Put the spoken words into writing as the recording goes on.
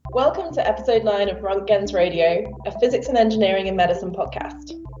Welcome to episode 9 of Röntgen's Radio, a physics and engineering in medicine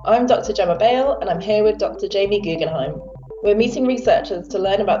podcast. I'm Dr. Gemma Bale and I'm here with Dr. Jamie Guggenheim. We're meeting researchers to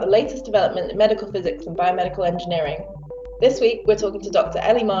learn about the latest development in medical physics and biomedical engineering. This week we're talking to Dr.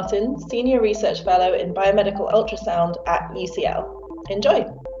 Ellie Martin, Senior Research Fellow in Biomedical Ultrasound at UCL. Enjoy!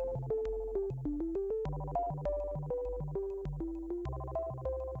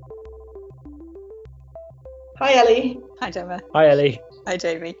 Hi Ellie. Hi Gemma. Hi Ellie. Hi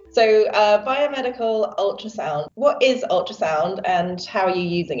Jamie. So biomedical ultrasound, what is ultrasound and how are you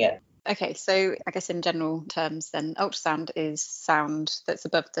using it? Okay, so I guess in general terms then, ultrasound is sound that's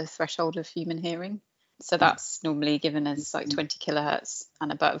above the threshold of human hearing. So that's normally given as like 20 kilohertz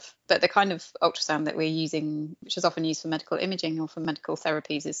and above. But the kind of ultrasound that we're using, which is often used for medical imaging or for medical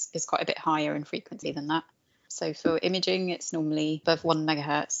therapies, is quite a bit higher in frequency than that. So for imaging, it's normally above 1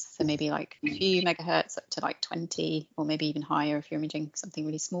 megahertz, so maybe like a few megahertz up to like 20 or maybe even higher if you're imaging something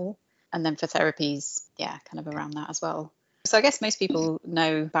really small. And then for therapies, kind of around that as well. So I guess most people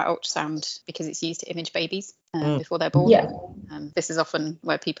know about ultrasound because it's used to image babies before they're born. Yeah. This is often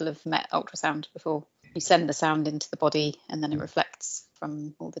where people have met ultrasound before. You send the sound into the body and then it reflects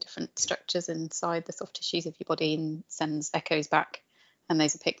from all the different structures inside the soft tissues of your body and sends echoes back. And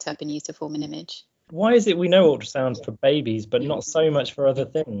those are picked up and used to form an image. Why is it we know ultrasound for babies, but not so much for other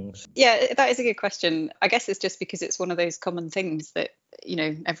things? Yeah, that is a good question. I guess it's just because it's one of those common things that,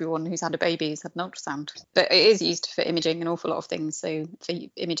 everyone who's had a baby has had an ultrasound. But it is used for imaging an awful lot of things. So for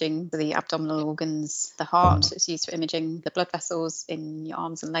imaging the abdominal organs, the heart, it's used for imaging the blood vessels in your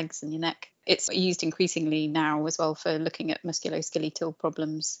arms and legs and your neck. It's used increasingly now as well for looking at musculoskeletal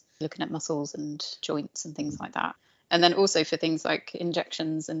problems, looking at muscles and joints and things like that. And then also for things like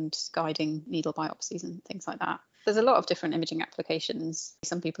injections and guiding needle biopsies and things like that. There's a lot of different imaging applications.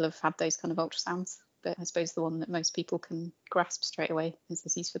 Some people have had those kind of ultrasounds, but I suppose the one that most people can grasp straight away is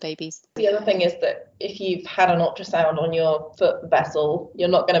this used for babies. The other thing is that if you've had an ultrasound on your foot vessel, you're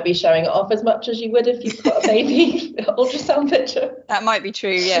not going to be showing it off as much as you would if you've got a baby ultrasound picture. That might be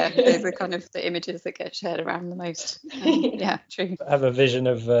true, yeah. Those are kind of the images that get shared around the most. Yeah, true. I have a vision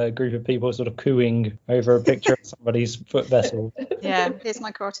of a group of people sort of cooing over a picture of somebody's foot vessel. Yeah, here's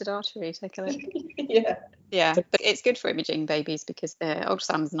my carotid artery, take a look. Yeah, but it's good for imaging babies because the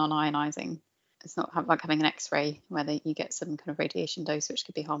ultrasound is non-ionizing. It's not like having an X-ray where you get some kind of radiation dose which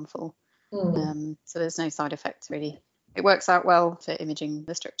could be harmful. So there's no side effects really. It works out well for imaging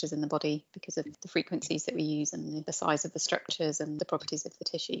the structures in the body because of the frequencies that we use and the size of the structures and the properties of the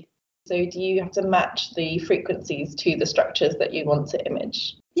tissue. So do you have to match the frequencies to the structures that you want to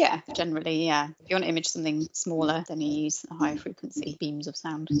image? Yeah, generally, yeah. If you want to image something smaller, then you use higher frequency beams of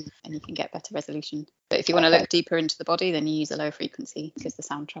sound and you can get better resolution. But if you want to look deeper into the body, then you use a low frequency because the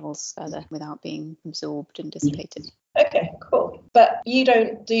sound travels further without being absorbed and dissipated. Okay, cool. But you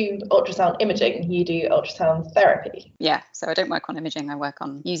don't do ultrasound imaging, you do ultrasound therapy. Yeah, so I don't work on imaging, I work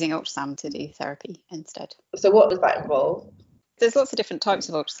on using ultrasound to do therapy instead. So what does that involve? There's lots of different types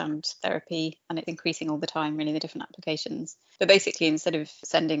of ultrasound therapy and it's increasing all the time, really, the different applications. But basically, instead of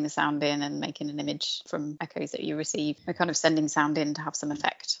sending the sound in and making an image from echoes that you receive, we're kind of sending sound in to have some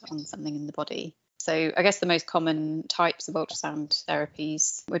effect on something in the body. So I guess the most common types of ultrasound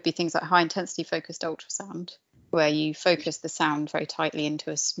therapies would be things like high intensity focused ultrasound, where you focus the sound very tightly into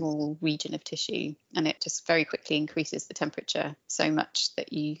a small region of tissue and it just very quickly increases the temperature so much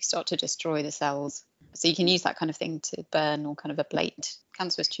that you start to destroy the cells. So you can use that kind of thing to burn or kind of ablate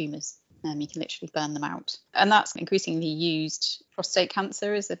cancerous tumours. You can literally burn them out. And that's increasingly used. Prostate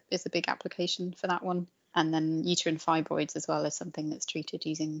cancer is a big application for that one. And then uterine fibroids as well as something that's treated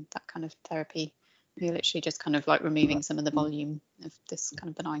using that kind of therapy. You're literally just kind of like removing some of the volume of this kind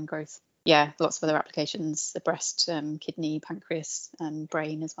of benign growth. Yeah, lots of other applications, the breast, kidney, pancreas, and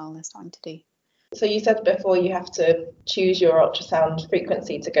brain as well, they're starting to do. So you said before you have to choose your ultrasound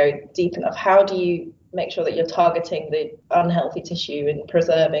frequency to go deep enough. How do you make sure that you're targeting the unhealthy tissue and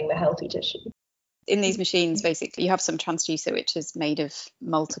preserving the healthy tissue? In these machines, basically, you have some transducer which is made of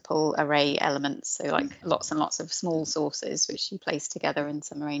multiple array elements, so like lots and lots of small sources which you place together in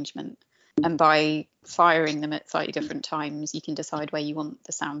some arrangement. And by firing them at slightly different times, you can decide where you want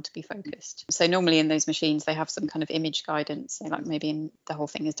the sound to be focused. So normally in those machines, they have some kind of image guidance. So like maybe the whole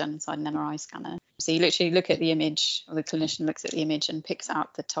thing is done inside an MRI scanner. So you literally look at the image, or the clinician looks at the image and picks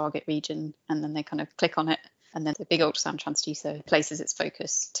out the target region, and then they kind of click on it. And then the big ultrasound transducer places its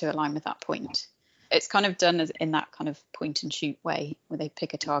focus to align with that point. It's kind of done as in that kind of point and shoot way, where they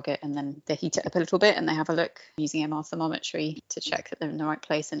pick a target and then they heat it up a little bit and they have a look using MR thermometry to check that they're in the right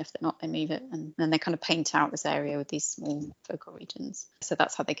place, and if they're not, they move it, and then they kind of paint out this area with these small focal regions. So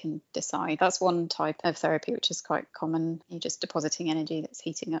that's how they can decide. That's one type of therapy which is quite common. You're just depositing energy that's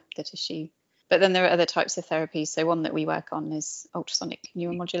heating up the tissue. But then there are other types of therapies. So one that we work on is ultrasonic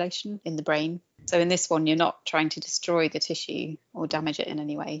neuromodulation in the brain. So in this one, you're not trying to destroy the tissue or damage it in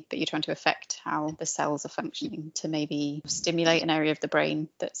any way, but you're trying to affect how the cells are functioning, to maybe stimulate an area of the brain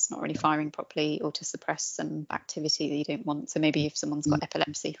that's not really firing properly, or to suppress some activity that you don't want. So maybe if someone's got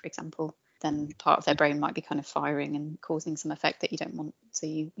epilepsy, for example, then part of their brain might be kind of firing and causing some effect that you don't want. So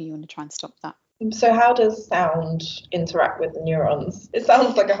you want to try and stop that. So how does sound interact with the neurons? It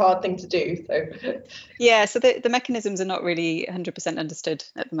sounds like a hard thing to do. So yeah, so the mechanisms are not really 100% understood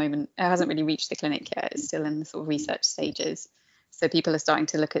at the moment. It hasn't really reached the clinic yet. It's still in the sort of research stages. So people are starting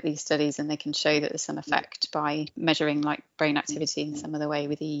to look at these studies, and they can show that there's some effect by measuring like brain activity in some other way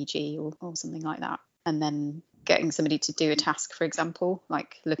with EEG or something like that. And then getting somebody to do a task, for example,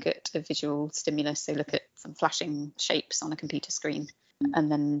 like look at a visual stimulus. So look at some flashing shapes on a computer screen,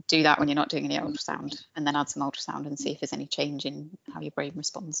 and then do that when you're not doing any ultrasound, and then add some ultrasound and see if there's any change in how your brain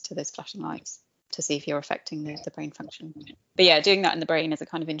responds to those flashing lights, to see if you're affecting the brain function. But yeah, doing that in the brain is a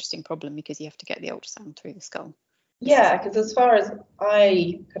kind of interesting problem, because you have to get the ultrasound through the skull. Yeah, because as far as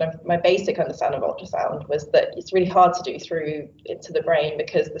my basic understanding of ultrasound was that it's really hard to do through into the brain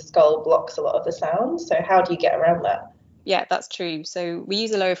because the skull blocks a lot of the sound. So how do you get around that? Yeah, that's true. So we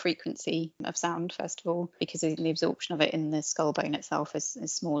use a lower frequency of sound, first of all, because the absorption of it in the skull bone itself is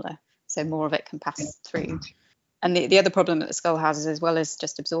smaller. So more of it can pass through. And the other problem that the skull has is, as well as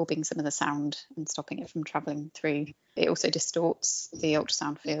just absorbing some of the sound and stopping it from travelling through, it also distorts the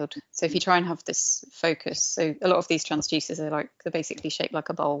ultrasound field. So if you try and have this focus, so a lot of these transducers they're basically shaped like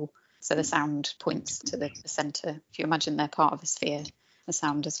a bowl. So the sound points to the centre. If you imagine they're part of a sphere, the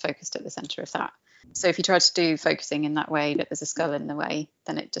sound is focused at the centre of that. So if you try to do focusing in that way, but there's a skull in the way,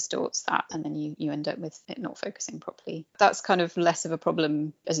 then it distorts that, and then you end up with it not focusing properly. That's kind of less of a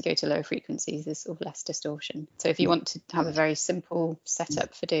problem as you go to lower frequencies. There's sort of less distortion. So if you want to have a very simple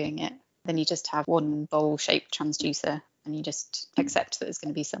setup for doing it, then you just have one bowl-shaped transducer, and you just accept that there's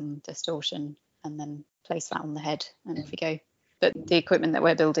going to be some distortion, and then place that on the head, and off you go. But the equipment that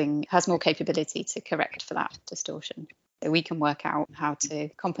we're building has more capability to correct for that distortion. So we can work out how to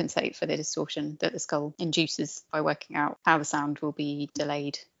compensate for the distortion that the skull induces by working out how the sound will be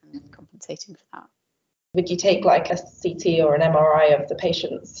delayed and then compensating for that. Would you take like a CT or an MRI of the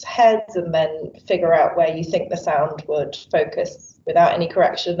patient's heads and then figure out where you think the sound would focus without any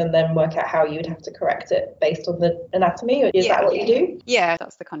correction, and then work out how you would have to correct it based on the anatomy? Or is that what you do? Yeah,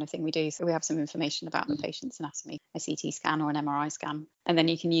 that's the kind of thing we do. So we have some information about the patient's anatomy, a CT scan or an MRI scan. And then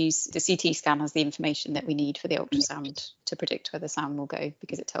you can use the CT scan as the information that we need for the ultrasound to predict where the sound will go,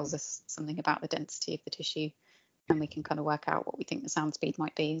 because it tells us something about the density of the tissue, and we can kind of work out what we think the sound speed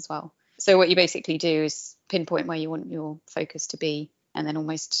might be as well. So what you basically do is pinpoint where you want your focus to be, and then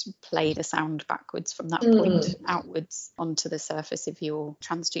almost play the sound backwards from that point outwards onto the surface of your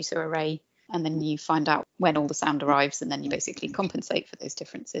transducer array. And then you find out when all the sound arrives, and then you basically compensate for those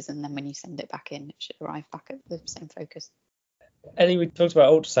differences. And then when you send it back in, it should arrive back at the same focus. Ellie, we talked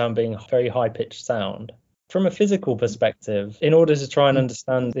about ultrasound being very high-pitched sound. From a physical perspective, in order to try and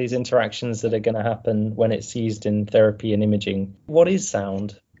understand these interactions that are going to happen when it's used in therapy and imaging, what is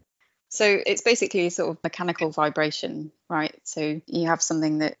sound? So it's basically a sort of mechanical vibration, right? So you have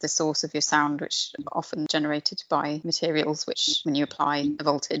something that the source of your sound, which often generated by materials, which when you apply a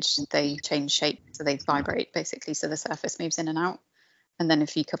voltage, they change shape. So they vibrate basically. So the surface moves in and out. And then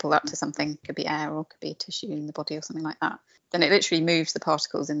if you couple that to something, could be air or could be a tissue in the body or something like that, then it literally moves the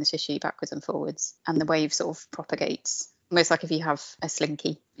particles in the tissue backwards and forwards. And the wave sort of propagates, almost like if you have a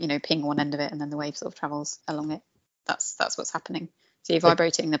slinky, ping one end of it and then the wave sort of travels along it. That's what's happening. So you're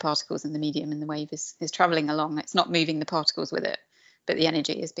vibrating the particles in the medium, and the wave is travelling along. It's not moving the particles with it, but the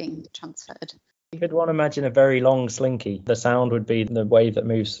energy is being transferred. You could want to imagine a very long slinky. The sound would be the wave that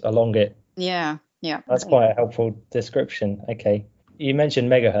moves along it. Yeah. That's quite a helpful description. Okay. You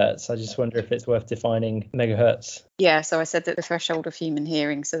mentioned megahertz. I just wonder if it's worth defining megahertz. Yeah, so I said that the threshold of human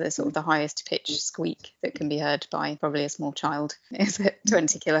hearing, so the sort of the highest pitch squeak that can be heard by probably a small child, is at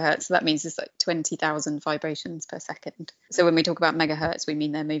 20 kilohertz. So that means it's like 20,000 vibrations per second. So when we talk about megahertz, we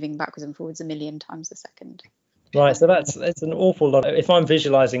mean they're moving backwards and forwards 1 million times a second. Right, so it's an awful lot. If I'm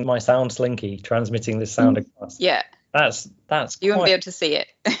visualizing my sound slinky transmitting this sound across, that's you won't be able to see it.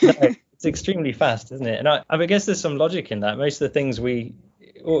 No, it's extremely fast, isn't it? And I guess there's some logic in that. Most of the things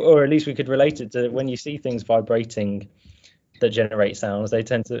or at least we could relate it to when you see things vibrating, that generate sounds. They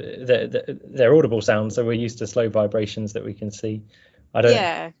tend to they're audible sounds, so we're used to slow vibrations that we can see. I don't.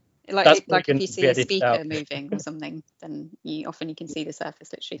 Yeah, like if you see a speaker moving or something, then you can see the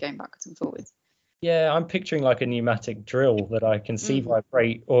surface literally going backwards and forwards. Yeah, I'm picturing like a pneumatic drill that I can see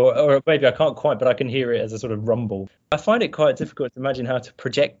vibrate, or maybe I can't quite, but I can hear it as a sort of rumble. I find it quite difficult to imagine how to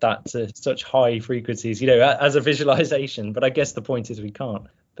project that to such high frequencies, as a visualization. But I guess the point is we can't.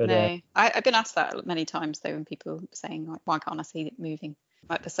 But no, I've been asked that many times though, when people are saying like, why can't I see it moving,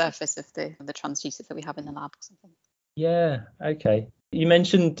 like the surface of the transducers that we have in the lab or something. Yeah, okay. You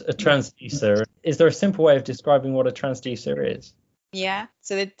mentioned a transducer. Is there a simple way of describing what a transducer is? Yeah,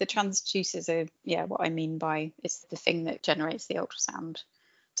 so the transducers are, what I mean by it's the thing that generates the ultrasound.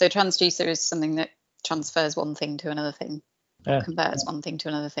 So a transducer is something that transfers one thing to another thing, or converts one thing to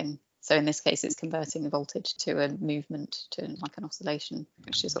another thing. So in this case, it's converting the voltage to a movement, to like an oscillation,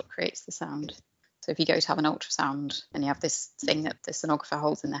 which is what creates the sound. So if you go to have an ultrasound and you have this thing that the sonographer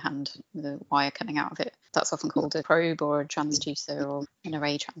holds in their hand with a wire coming out of it, that's often called a probe or a transducer or an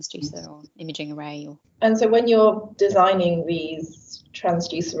array transducer or imaging array. And so when you're designing these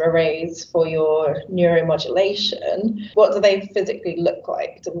transducer arrays for your neuromodulation, what do they physically look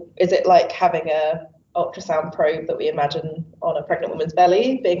like? Is it like having a ultrasound probe that we imagine on a pregnant woman's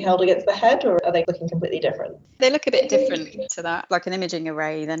belly being held against the head, or are they looking completely different? They look a bit different to that. Like an imaging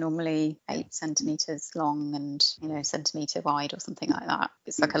array, they're normally 8 centimeters long and centimeter wide or something like that.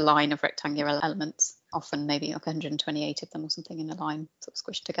 It's like a line of rectangular elements, often maybe like 128 of them or something in a line, sort of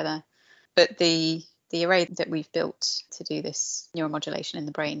squished together. But the array that we've built to do this neuromodulation in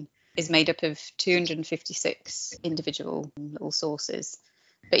the brain is made up of 256 individual little sources.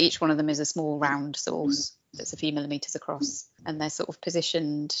 But each one of them is a small round source that's a few millimeters across, and they're sort of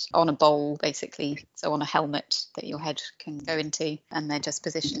positioned on a bowl, basically, so on a helmet that your head can go into, and they're just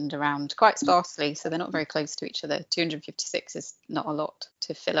positioned around quite sparsely, so they're not very close to each other. 256 is not a lot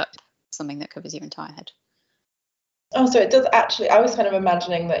to fill up something that covers your entire head. Oh, so it does actually, I was kind of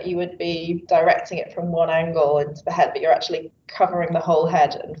imagining that you would be directing it from one angle into the head, but you're actually covering the whole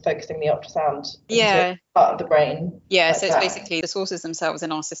head and focusing the ultrasound into part of the brain. Yeah, like so it's basically the sources themselves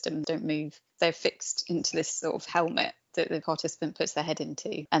in our system don't move. They're fixed into this sort of helmet that the participant puts their head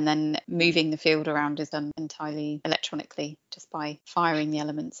into, and then moving the field around is done entirely electronically, just by firing the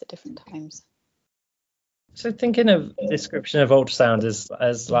elements at different times. So thinking of description of ultrasound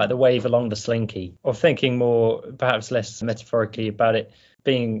as like the wave along the slinky, or thinking more, perhaps less metaphorically, about it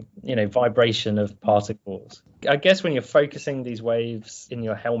being, vibration of particles. I guess when you're focusing these waves in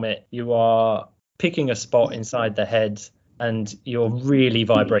your helmet, you are picking a spot inside the head and you're really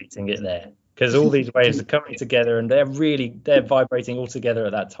vibrating it there. Because all these waves are coming together and they're vibrating all together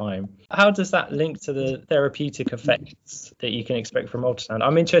at that time. How does that link to the therapeutic effects that you can expect from ultrasound?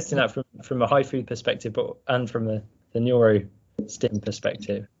 I'm interested in that from a HIFU perspective, and from the neurostim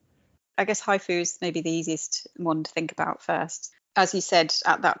perspective. I guess HIFU is maybe the easiest one to think about first. As you said,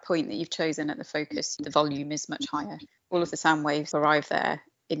 at that point that you've chosen at the focus, the volume is much higher. All of the sound waves arrive there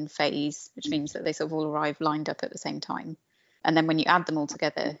in phase, which means that they sort of all arrive lined up at the same time. And then when you add them all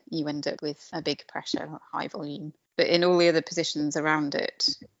together, you end up with a big pressure, high volume. But in all the other positions around it,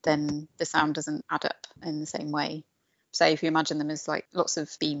 then the sound doesn't add up in the same way. Say if you imagine them as like lots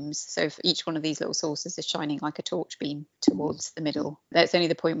of beams, so if each one of these little sources is shining like a torch beam towards the middle, that's only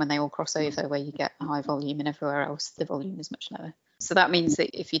the point when they all cross over where you get a high volume, and everywhere else the volume is much lower. So that means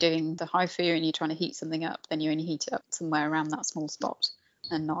that if you're doing the HIFU and you're trying to heat something up, then you only heat it up somewhere around that small spot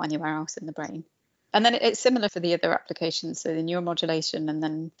and not anywhere else in the brain. And then it's similar for the other applications, so the neuromodulation, and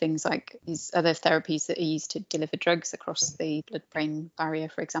then things like these other therapies that are used to deliver drugs across the blood-brain barrier,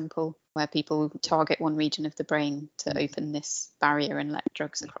 for example, where people target one region of the brain to open this barrier and let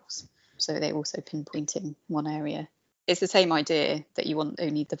drugs across. So they also pinpoint in one area. It's the same idea that you want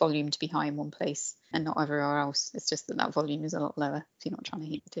only the volume to be high in one place and not everywhere else. It's just that volume is a lot lower if you're not trying to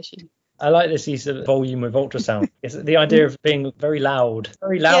heat the tissue. I like this use of volume with ultrasound. It's the idea of being very loud.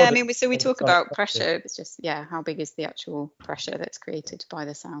 Yeah, I mean, so we talk about pressure. It's just, how big is the actual pressure that's created by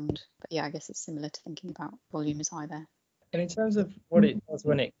the sound? But I guess it's similar to thinking about volume is high there. And in terms of what it does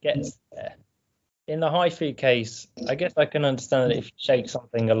when it gets there, in the HIFU case, I guess I can understand that if you shake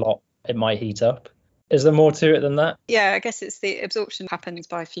something a lot, it might heat up. Is there more to it than that? Yeah, I guess it's the absorption happens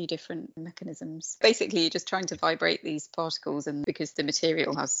by a few different mechanisms. Basically, you're just trying to vibrate these particles, and because the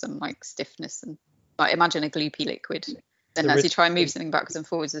material has some stiffness, and imagine a gloopy liquid. Then as you try and move something backwards and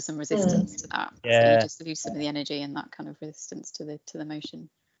forwards, there's some resistance to that. Yeah. So you just lose some of the energy and that kind of resistance to the motion.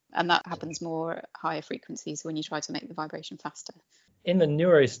 And that happens more at higher frequencies when you try to make the vibration faster. In the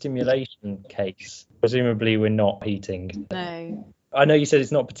neurostimulation case, presumably we're not heating. No. I know you said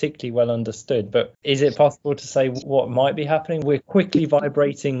it's not particularly well understood, but is it possible to say what might be happening? We're quickly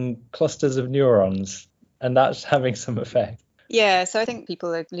vibrating clusters of neurons, and that's having some effect. Yeah, so I think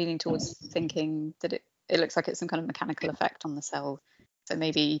people are leaning towards thinking that it looks like it's some kind of mechanical effect on the cell. So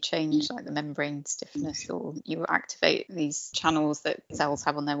maybe you change like the membrane stiffness, or you activate these channels that cells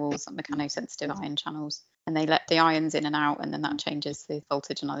have on their walls, like mechanosensitive ion channels, and they let the ions in and out, and then that changes the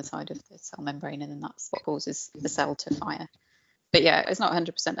voltage on either side of the cell membrane, and then that's what causes the cell to fire. But yeah, it's not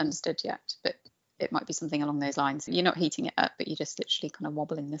 100% understood yet, but it might be something along those lines. You're not heating it up, but you're just literally kind of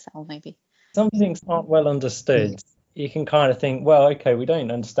wobbling the cell maybe. Some things aren't well understood. You can kind of think, well, okay, we don't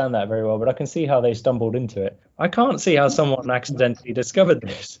understand that very well, but I can see how they stumbled into it. I can't see how someone accidentally discovered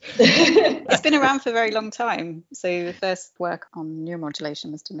this. It's been around for a very long time. So the first work on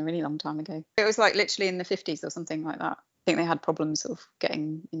neuromodulation was done a really long time ago. It was like literally in the 50s or something like that. I think they had problems sort of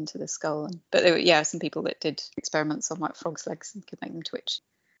getting into the skull. But there were, some people that did experiments on like frogs' legs and could make them twitch.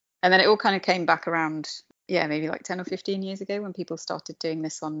 And then it all kind of came back around, maybe like 10 or 15 years ago when people started doing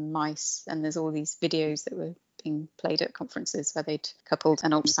this on mice. And there's all these videos that were being played at conferences where they'd coupled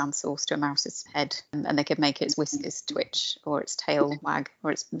an ultrasound source to a mouse's head, and they could make its whiskers twitch or its tail wag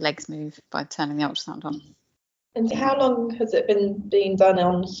or its legs move by turning the ultrasound on. And how long has it been being done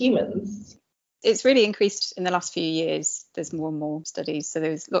on humans? It's really increased in the last few years. There's more and more studies. So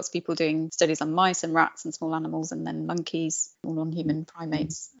there's lots of people doing studies on mice and rats and small animals, and then monkeys, all non-human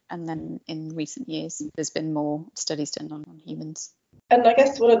primates. And then in recent years, there's been more studies done on humans. And I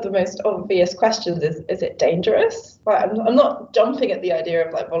guess one of the most obvious questions is it dangerous? Like, I'm not jumping at the idea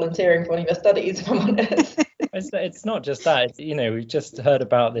of like volunteering for one of your studies, if I'm honest. It's not just that. We've just heard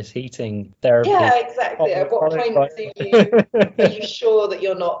about this heating therapy. Yeah, exactly. At what point are you sure that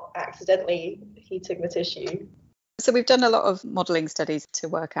you're not accidentally heating the tissue? So we've done a lot of modelling studies to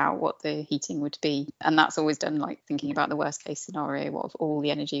work out what the heating would be. And that's always done like thinking about the worst case scenario, what if all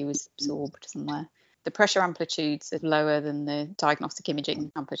the energy was absorbed somewhere. The pressure amplitudes are lower than the diagnostic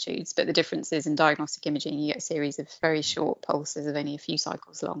imaging amplitudes, but the difference is in diagnostic imaging, you get a series of very short pulses of only a few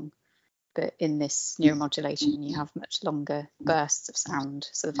cycles long. But in this neuromodulation, you have much longer bursts of sound,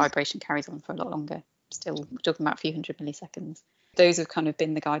 so the vibration carries on for a lot longer. Still, we're talking about a few hundred milliseconds. Those have kind of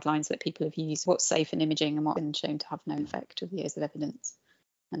been the guidelines that people have used, what's safe in imaging and what's been shown to have no effect with years of evidence.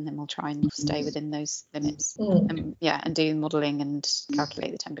 And then we'll try and stay within those limits. And do modelling and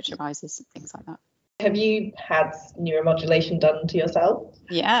calculate the temperature rises and things like that. Have you had neuromodulation done to yourself?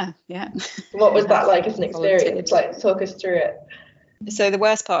 Yeah. What was that like as an experience? Like, talk us through it. So the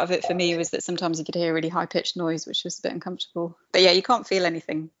worst part of it for me was that sometimes you could hear a really high-pitched noise, which was a bit uncomfortable. But you can't feel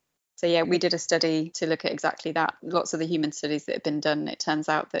anything. So we did a study to look at exactly that. Lots of the human studies that have been done, it turns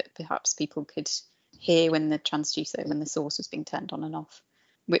out that perhaps people could hear when the transducer, when the source was being turned on and off,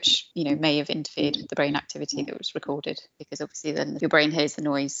 which may have interfered with the brain activity that was recorded, because obviously then your brain hears the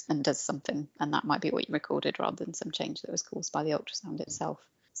noise and does something, and that might be what you recorded rather than some change that was caused by the ultrasound itself.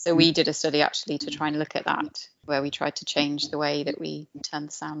 So we did a study actually to try and look at that, where we tried to change the way that we turned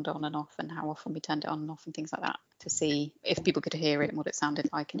the sound on and off and how often we turned it on and off and things like that, to see if people could hear it and what it sounded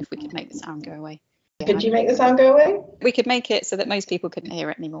like and if we could make the sound go away. Could you make the sound go away? We could make it so that most people couldn't hear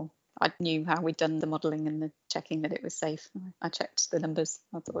it anymore. I knew how we'd done the modelling and the checking that it was safe. I checked the numbers.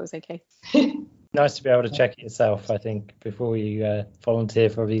 I thought it was okay. Nice to be able to check it yourself, I think, before you volunteer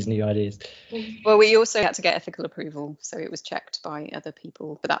for these new ideas. Well, we also had to get ethical approval, so it was checked by other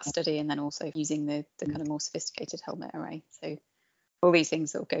people for that study, and then also using the kind of more sophisticated helmet array. So all these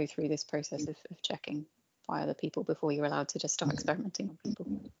things will go through this process of checking by other people before you're allowed to just start experimenting on people.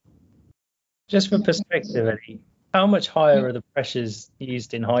 Just for perspective, Ellie, how much higher are the pressures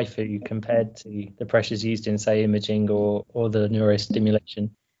used in HIFU compared to the pressures used in, say, imaging or the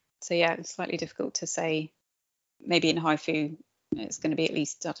neurostimulation? So it's slightly difficult to say. Maybe in HIFU, it's going to be at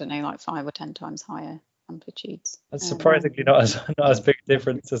least, I don't know, like 5 or 10 times higher amplitudes. That's surprisingly not as big a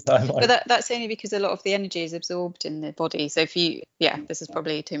difference as I might. But that's only because a lot of the energy is absorbed in the body. So if you, this is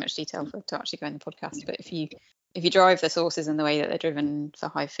probably too much detail to actually go in the podcast, but if you drive the sources in the way that they're driven for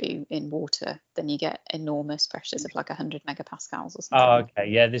HIFU in water, then you get enormous pressures of like 100 megapascals or something. Oh, okay.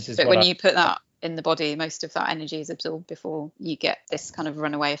 Yeah, this is. But when you put that in the body, most of that energy is absorbed before you get this kind of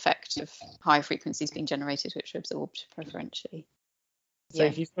runaway effect of high frequencies being generated, which are absorbed preferentially. So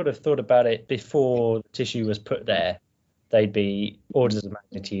if you sort of thought about it before the tissue was put there, they'd be orders of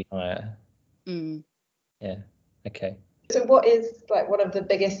magnitude higher. Yeah. Okay. So what is like one of the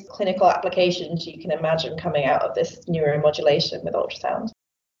biggest clinical applications you can imagine coming out of this neuromodulation with ultrasound?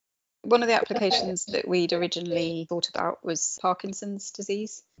 One of the applications that we'd originally thought about was Parkinson's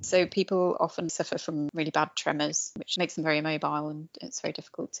disease. So people often suffer from really bad tremors, which makes them very immobile, and it's very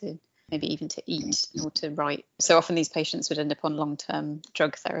difficult to maybe even to eat or to write. So often these patients would end up on long-term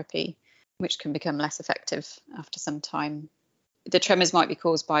drug therapy, which can become less effective after some time. The tremors might be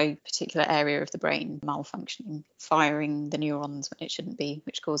caused by a particular area of the brain malfunctioning, firing the neurons when it shouldn't be,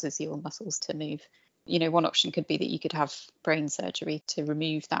 which causes your muscles to move. One option could be that you could have brain surgery to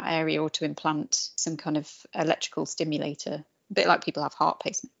remove that area or to implant some kind of electrical stimulator, a bit like people have heart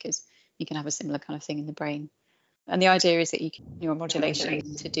pacemakers. You can have a similar kind of thing in the brain. And the idea is that you can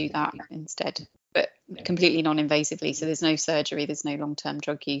neuromodulation to do that instead, but completely non-invasively. So there's no surgery, there's no long-term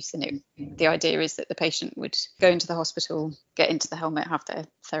drug use. And the idea is that the patient would go into the hospital, get into the helmet, have their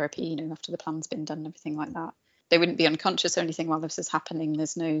therapy, after the plan's been done and everything like that. They wouldn't be unconscious or anything while this is happening.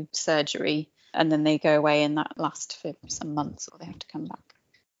 There's no surgery. And then they go away and that lasts for some months or they have to come back.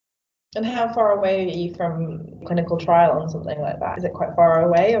 And how far away are you from clinical trial on something like that? Is it quite far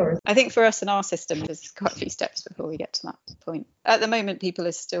away, or? I think for us in our system, there's quite a few steps before we get to that point. At the moment, people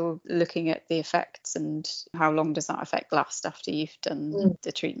are still looking at the effects and how long does that effect last after you've done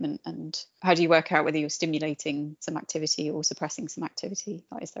the treatment, and how do you work out whether you're stimulating some activity or suppressing some activity?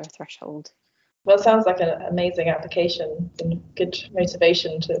 Like, is there a threshold? Well, it sounds like an amazing application and good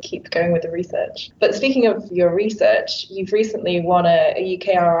motivation to keep going with the research. But speaking of your research, you've recently won a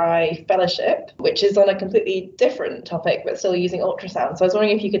UKRI fellowship, which is on a completely different topic, but still using ultrasound. So I was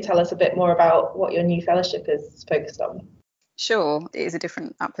wondering if you could tell us a bit more about what your new fellowship is focused on. Sure, it is a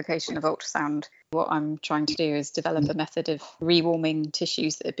different application of ultrasound. What I'm trying to do is develop a method of rewarming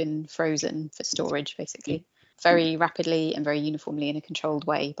tissues that have been frozen for storage, basically, very rapidly and very uniformly in a controlled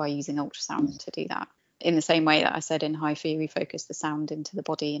way by using ultrasound to do that. In the same way that I said in HIFI, we focus the sound into the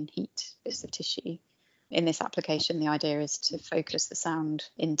body and heat bits of tissue. In this application, the idea is to focus the sound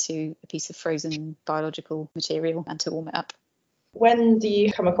into a piece of frozen biological material and to warm it up. When do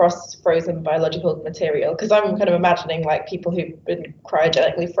you come across frozen biological material? Because I'm kind of imagining like people who've been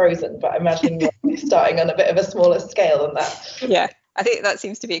cryogenically frozen, but I'm imagining you're starting on a bit of a smaller scale than that. Yeah. I think that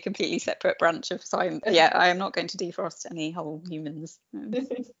seems to be a completely separate branch of science. Yeah, I am not going to defrost any whole humans.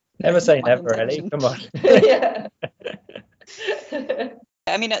 Never say never, Ellie. Come on. Yeah.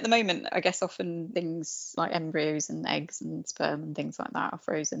 I mean, at the moment, I guess often things like embryos and eggs and sperm and things like that are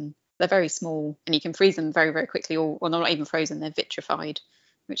frozen. They're very small and you can freeze them very, very quickly, or not even frozen, they're vitrified,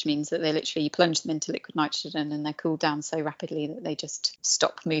 which means that they literally plunge them into liquid nitrogen and they're cooled down so rapidly that they just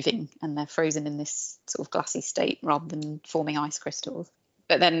stop moving and they're frozen in this sort of glassy state rather than forming ice crystals.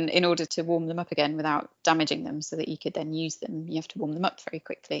 But then in order to warm them up again without damaging them so that you could then use them, you have to warm them up very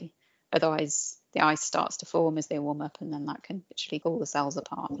quickly. Otherwise, the ice starts to form as they warm up and then that can literally pull the cells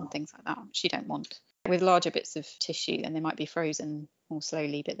apart and things like that, which you don't want. With larger bits of tissue, then they might be frozen more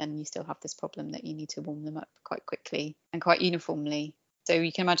slowly, but then you still have this problem that you need to warm them up quite quickly and quite uniformly. So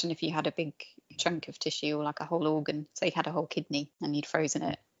you can imagine if you had a big chunk of tissue or like a whole organ, say you had a whole kidney and you'd frozen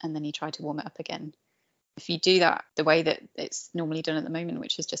it and then you try to warm it up again. If you do that the way that it's normally done at the moment,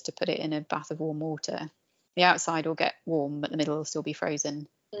 which is just to put it in a bath of warm water, the outside will get warm, but the middle will still be frozen.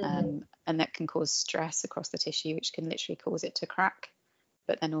 And that can cause stress across the tissue, which can literally cause it to crack.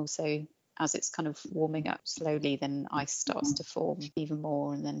 But then also, as it's kind of warming up slowly, then ice starts to form even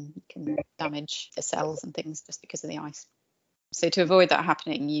more and then you can damage the cells and things just because of the ice. So to avoid that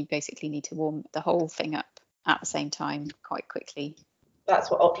happening, you basically need to warm the whole thing up at the same time quite quickly. That's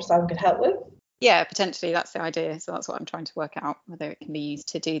what ultrasound could help with? Yeah, potentially that's the idea. So that's what I'm trying to work out, whether it can be used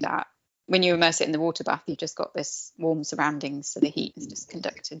to do that. When you immerse it in the water bath, you've just got this warm surroundings, so the heat is just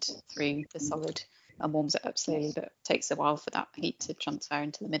conducted through the solid and warms it up slowly, but it takes a while for that heat to transfer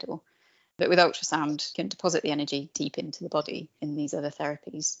into the middle. But with ultrasound, you can deposit the energy deep into the body in these other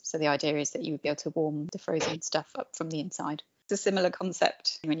therapies. So the idea is that you would be able to warm the frozen stuff up from the inside. It's a similar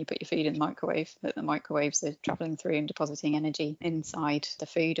concept when you put your food in the microwave, that the microwaves are travelling through and depositing energy inside the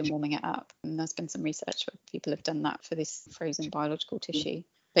food and warming it up. And there's been some research where people have done that for this frozen biological tissue.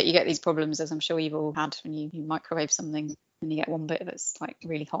 But you get these problems, as I'm sure you've all had, when you microwave something and you get one bit that's like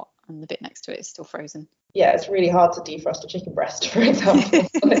really hot and the bit next to it is still frozen. Yeah, it's really hard to defrost a chicken breast, for example,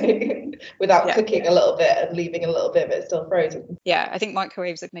 without cooking a little bit and leaving a little bit of it still frozen. Yeah, I think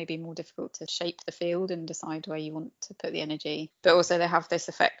microwaves are maybe more difficult to shape the field and decide where you want to put the energy. But also they have this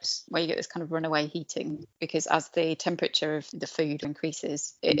effect where you get this kind of runaway heating, because as the temperature of the food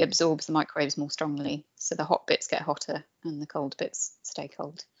increases, it absorbs the microwaves more strongly. So the hot bits get hotter and the cold bits stay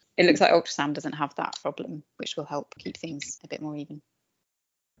cold. It looks like ultrasound doesn't have that problem, which will help keep things a bit more even.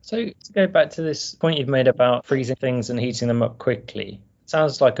 So to go back to this point you've made about freezing things and heating them up quickly,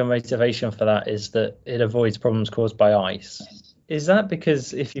 sounds like a motivation for that is that it avoids problems caused by ice. Is that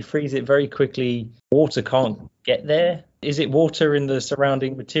because if you freeze it very quickly, water can't get there? Is it water in the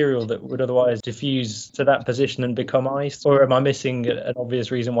surrounding material that would otherwise diffuse to that position and become ice? Or am I missing an obvious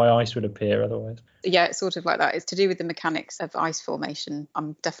reason why ice would appear otherwise? Yeah, it's sort of like that. It's to do with the mechanics of ice formation.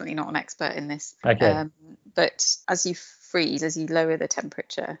 I'm definitely not an expert in this. Okay. But as you freeze, as you lower the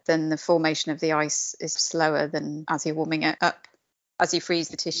temperature, then the formation of the ice is slower than as you're warming it up. As you freeze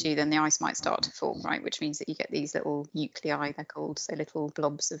the tissue, then the ice might start to form, right? Which means that you get these little nuclei, they're called, so little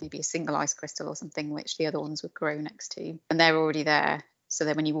blobs of maybe a single ice crystal or something, which the other ones would grow next to. And they're already there. So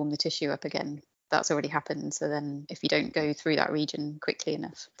then when you warm the tissue up again, that's already happened. So then if you don't go through that region quickly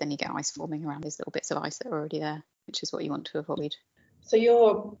enough, then you get ice forming around these little bits of ice that are already there, which is what you want to avoid. So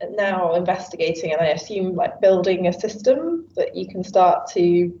you're now investigating and I assume like building a system that you can start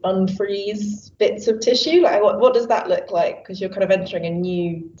to unfreeze bits of tissue. Like what does that look like? Because you're kind of entering a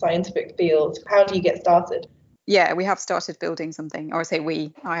new scientific field. How do you get started? Yeah, we have started building something, or I say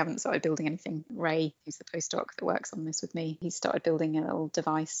we, I haven't started building anything. Ray, who's the postdoc that works on this with me, he started building a little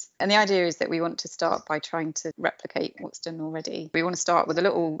device. And the idea is that we want to start by trying to replicate what's done already. We want to start with a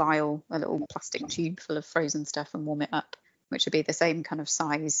little vial, a little plastic tube full of frozen stuff and warm it up, which would be the same kind of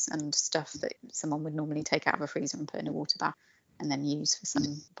size and stuff that someone would normally take out of a freezer and put in a water bath and then use for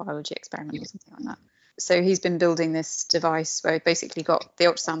some biology experiment or something like that. So he's been building this device where basically got the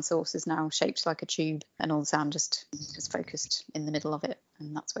ultrasound source is now shaped like a tube and all the sound just is focused in the middle of it.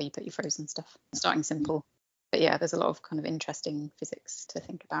 And that's where you put your frozen stuff. Starting simple. But yeah, there's a lot of kind of interesting physics to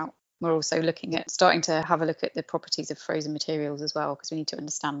think about. We're also looking at starting to have a look at the properties of frozen materials as well, because we need to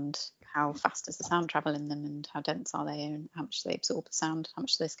understand how fast does the sound travel in them and how dense are they and how much they absorb the sound, how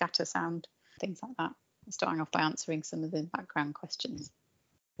much they scatter sound, things like that. Starting off by answering some of the background questions.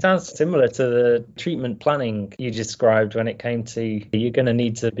 Sounds similar to the treatment planning you described when it came to you're going to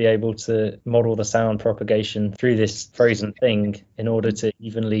need to be able to model the sound propagation through this frozen thing in order to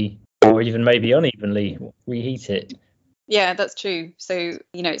evenly or even maybe unevenly reheat it. Yeah, that's true. So,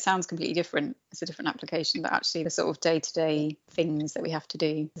 it sounds completely different. It's a different application, but actually the sort of day-to-day things that we have to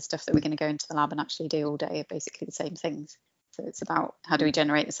do, the stuff that we're going to go into the lab and actually do all day are basically the same things. So it's about how do we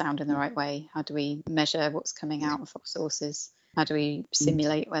generate the sound in the right way? How do we measure what's coming out of our sources? How do we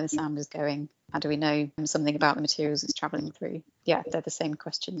simulate where the sound is going? How do we know something about the materials it's travelling through? Yeah, they're the same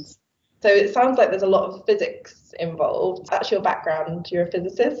questions. So it sounds like there's a lot of physics involved. That's your background, you're a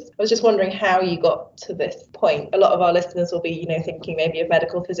physicist. I was just wondering how you got to this point. A lot of our listeners will be, thinking maybe of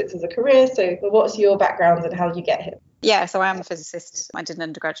medical physics as a career. So what's your background and how did you get here? Yeah, so I am a physicist. I did an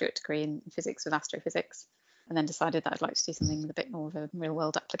undergraduate degree in physics with astrophysics, and then decided that I'd like to do something with a bit more of a real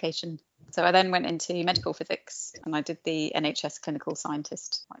world application. So I then went into medical physics and I did the NHS clinical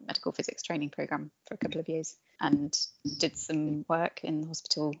scientist, medical physics training program for a couple of years and did some work in the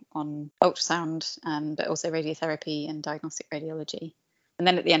hospital on ultrasound, but also radiotherapy and diagnostic radiology. And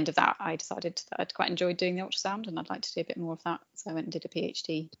then at the end of that, I decided that I'd quite enjoyed doing the ultrasound and I'd like to do a bit more of that. So I went and did a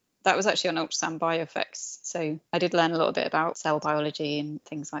PhD. That was actually on ultrasound bioeffects. So I did learn a little bit about cell biology and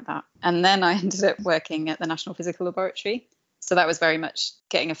things like that. And then I ended up working at the National Physical Laboratory. So that was very much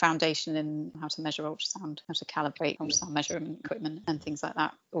getting a foundation in how to measure ultrasound, how to calibrate ultrasound measurement equipment and things like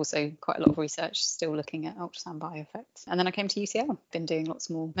that. Also quite a lot of research still looking at ultrasound bioeffects. And then I came to UCL, been doing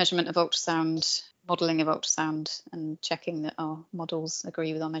lots more measurement of ultrasound, modelling of ultrasound and checking that our models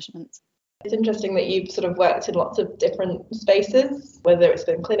agree with our measurements. It's interesting that you've sort of worked in lots of different spaces, whether it's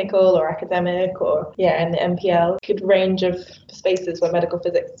been clinical or academic or, in the MPL, good range of spaces where medical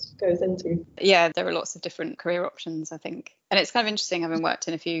physics goes into. Yeah, there are lots of different career options, I think. And it's kind of interesting having worked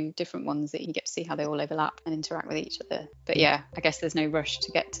in a few different ones that you get to see how they all overlap and interact with each other. But yeah, I guess there's no rush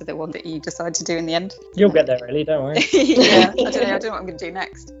to get to the one that you decide to do in the end. You'll get there, really, don't worry. Yeah, I don't know what I'm going to do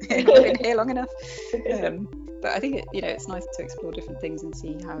next. I've been here long enough. But I think it's nice to explore different things and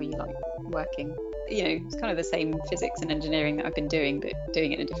see how you like working. It's kind of the same physics and engineering that I've been doing, but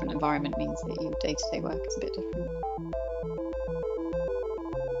doing it in a different environment means that your day-to-day work is a bit different.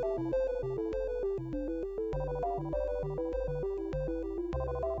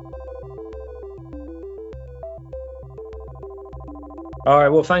 All right,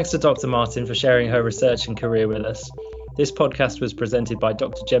 well, thanks to Dr. Martin for sharing her research and career with us. This podcast was presented by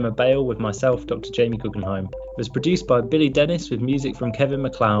Dr. Gemma Bale with myself, Dr. Jamie Guggenheim. It was produced by Billy Dennis with music from Kevin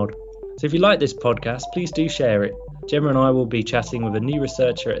MacLeod. So if you like this podcast, please do share it. Gemma and I will be chatting with a new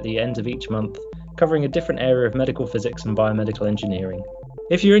researcher at the end of each month, covering a different area of medical physics and biomedical engineering.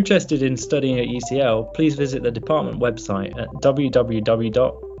 If you're interested in studying at UCL, please visit the department website at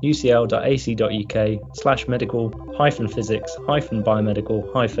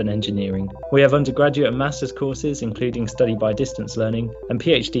www.ucl.ac.uk/medical-physics-biomedical-engineering. We have undergraduate and master's courses, including study by distance learning and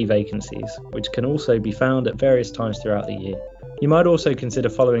PhD vacancies, which can also be found at various times throughout the year. You might also consider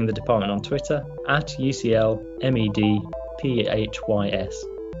following the department on Twitter @UCL MED PHYS.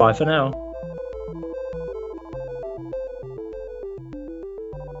 Bye for now.